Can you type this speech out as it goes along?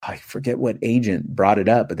I forget what agent brought it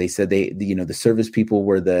up, but they said the service people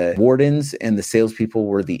were the wardens and the salespeople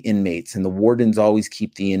were the inmates, and the wardens always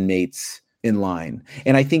keep the inmates in line.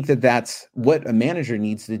 And I think that that's what a manager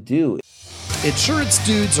needs to do. Insurance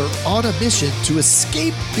dudes are on a mission to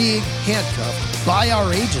escape being handcuffed by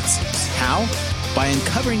our agencies. How? By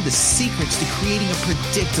uncovering the secrets to creating a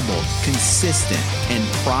predictable, consistent, and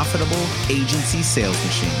profitable agency sales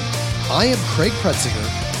machine. I am Craig Pretzinger.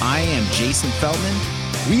 I am Jason Feldman.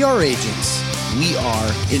 We are agents. We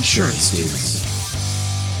are insurance dudes.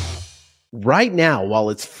 Right now,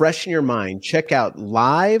 while it's fresh in your mind, check out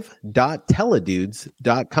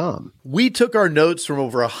live.teledudes.com. We took our notes from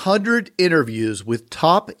over 100 interviews with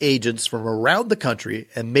top agents from around the country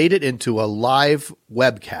and made it into a live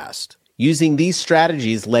webcast. Using these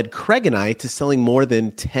strategies led Craig and I to selling more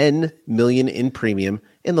than $10 million in premium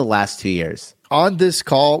in the last 2 years. On this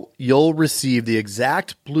call, you'll receive the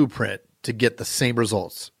exact blueprint to get the same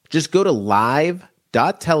results. Just go to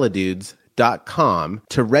live.teledudes.com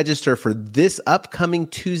to register for this upcoming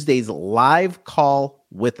Tuesday's live call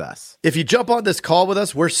with us. If you jump on this call with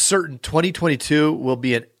us, we're certain 2022 will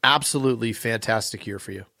be an absolutely fantastic year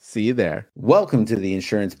for you. See you there. Welcome to the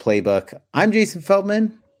Insurance Playbook. I'm Jason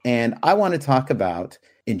Feldman, and I want to talk about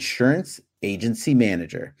insurance agency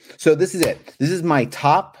manager. So this is it. This is my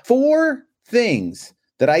top 4 things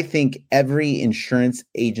that I think every insurance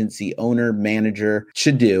agency owner, manager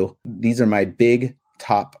should do. These are my big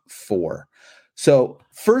top 4. So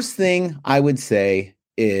first thing I would say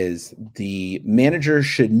is the manager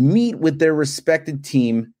should meet with their respected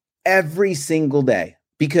team every single day,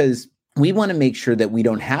 because we want to make sure that we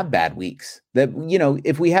don't have bad weeks. That,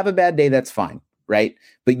 if we have a bad day, that's fine, right?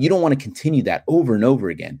 But you don't want to continue that over and over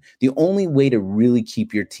again. The only way to really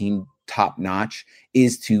keep your team top notch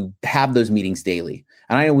is to have those meetings daily.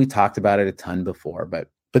 And I know we talked about it a ton before, but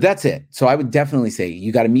that's it. So I would definitely say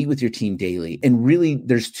you got to meet with your team daily. And really,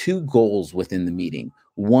 there's 2 goals within the meeting.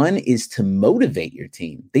 One is to motivate your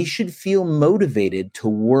team. They should feel motivated to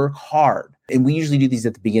work hard. And we usually do these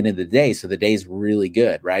at the beginning of the day, so the day is really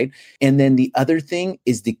good, right? And then the other thing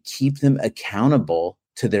is to keep them accountable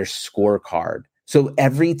to their scorecard. So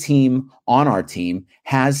every team on our team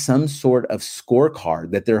has some sort of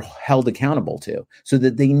scorecard that they're held accountable to, so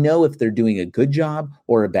that they know if they're doing a good job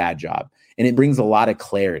or a bad job. And it brings a lot of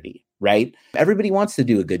clarity, right? Everybody wants to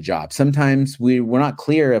do a good job. Sometimes we're not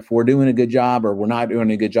clear if we're doing a good job or we're not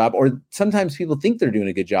doing a good job. Or sometimes people think they're doing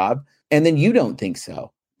a good job and then you don't think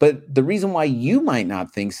so. But the reason why you might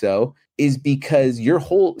not think so is because your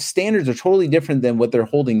whole standards are totally different than what they're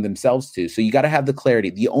holding themselves to. So you got to have the clarity.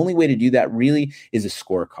 The only way to do that really is a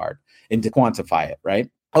scorecard and to quantify it, right?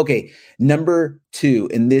 Okay, number 2,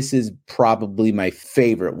 and this is probably my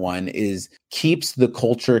favorite one, is keeps the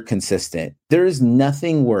culture consistent. There is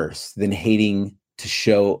nothing worse than hating to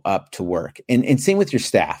show up to work. And same with your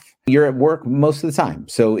staff. You're at work most of the time,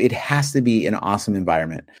 so it has to be an awesome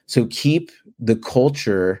environment. So keep the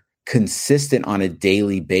culture consistent on a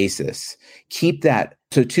daily basis. Keep that.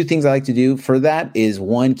 So 2 things I like to do for that is,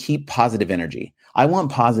 1, keep positive energy. I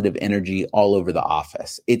want positive energy all over the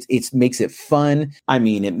office. It makes it fun. I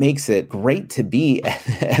mean, it makes it great to be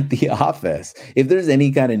at the office. If there's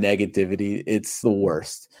any kind of negativity, it's the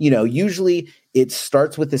worst. Usually it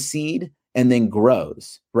starts with a seed and then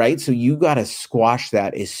grows, right? So you got to squash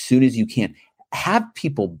that as soon as you can. Have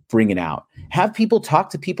people bring it out. Have people talk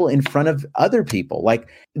to people in front of other people. Like,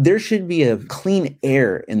 there should be a clean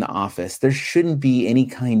air in the office. There shouldn't be any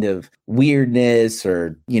kind of weirdness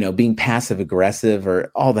or, being passive aggressive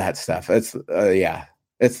or all that stuff. It's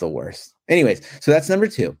the worst. Anyways, so that's number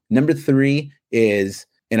 2. Number 3 is,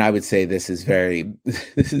 and I would say this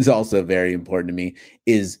is also very important to me,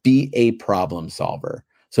 is be a problem solver.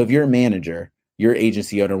 So if you're a manager, your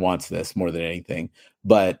agency owner wants this more than anything.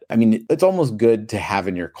 But I mean, it's almost good to have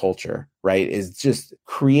in your culture, right? Is just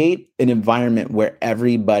create an environment where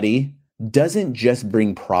everybody doesn't just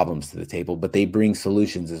bring problems to the table, but they bring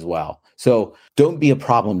solutions as well. So don't be a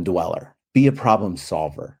problem dweller, be a problem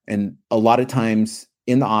solver. And a lot of times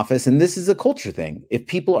in the office, and this is a culture thing, if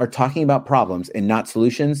people are talking about problems and not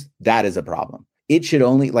solutions, that is a problem. It should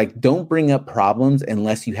only, don't bring up problems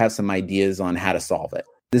unless you have some ideas on how to solve it.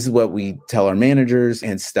 This is what we tell our managers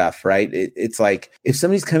and stuff, right? It's like, if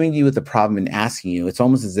somebody's coming to you with a problem and asking you, it's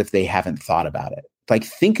almost as if they haven't thought about it.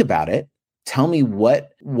 Think about it. Tell me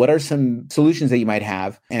what are some solutions that you might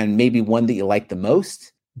have, and maybe one that you like the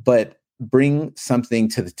most, but bring something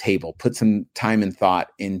to the table. Put some time and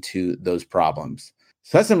thought into those problems.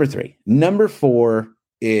 So that's number 3. Number 4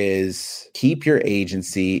 is keep your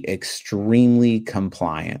agency extremely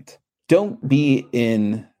compliant. Don't be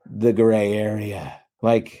in the gray area.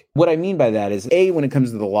 Like, what I mean by that is, when it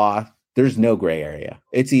comes to the law, there's no gray area.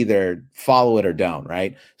 It's either follow it or don't,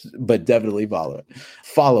 right? But definitely follow it.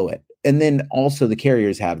 Follow it. And then also the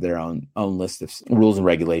carriers have their own list of rules and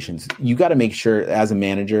regulations. You got to make sure, as a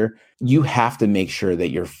manager, you have to make sure that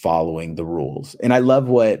you're following the rules. And I love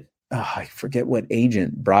what, I forget what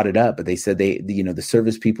agent brought it up, but they said the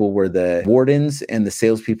service people were the wardens and the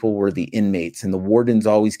salespeople were the inmates, and the wardens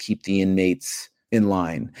always keep the inmates in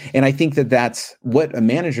line. And I think that that's what a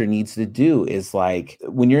manager needs to do, is like,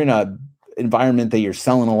 when you're in a environment that you're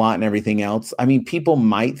selling a lot and everything else, I mean, people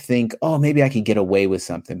might think, oh, maybe I could get away with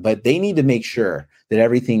something, but they need to make sure that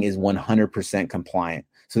everything is 100% compliant.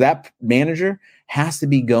 So that manager has to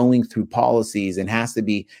be going through policies and has to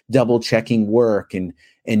be double checking work and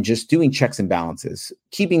just doing checks and balances.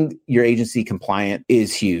 Keeping your agency compliant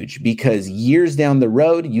is huge, because years down the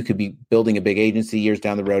road, you could be building a big agency, years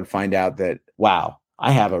down the road, find out that, wow,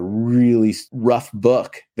 I have a really rough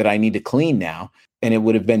book that I need to clean now. And it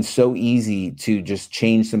would have been so easy to just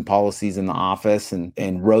change some policies in the office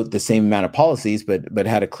and wrote the same amount of policies, but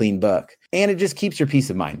had a clean book. And it just keeps your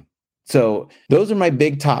peace of mind. So those are my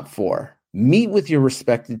big top 4. Meet with your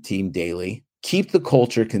respected team daily. Keep the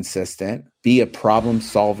culture consistent. Be a problem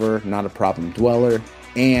solver, not a problem dweller.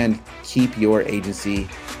 And keep your agency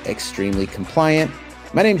extremely compliant.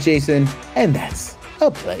 My name's Jason, and that's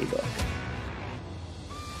a Playbook.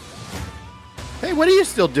 Hey, what are you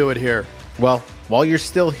still doing here? Well, while you're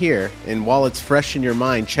still here and while it's fresh in your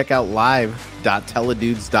mind, check out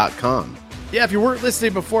live.teledudes.com. Yeah, if you weren't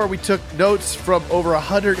listening before, we took notes from over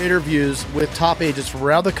 100 interviews with top agents from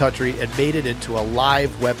around the country and made it into a live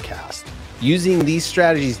webcast. Using these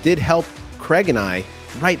strategies did help Craig and I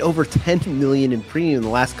write over $10 million in premium in the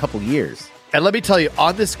last couple years. And let me tell you,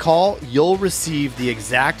 on this call, you'll receive the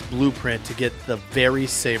exact blueprint to get the very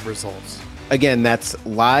same results. Again, that's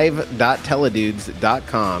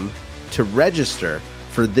live.teledudes.com to register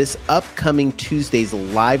for this upcoming Tuesday's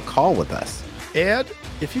live call with us. And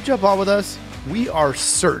if you jump on with us, we are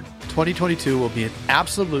certain 2022 will be an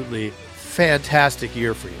absolutely fantastic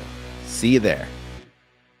year for you. See you there.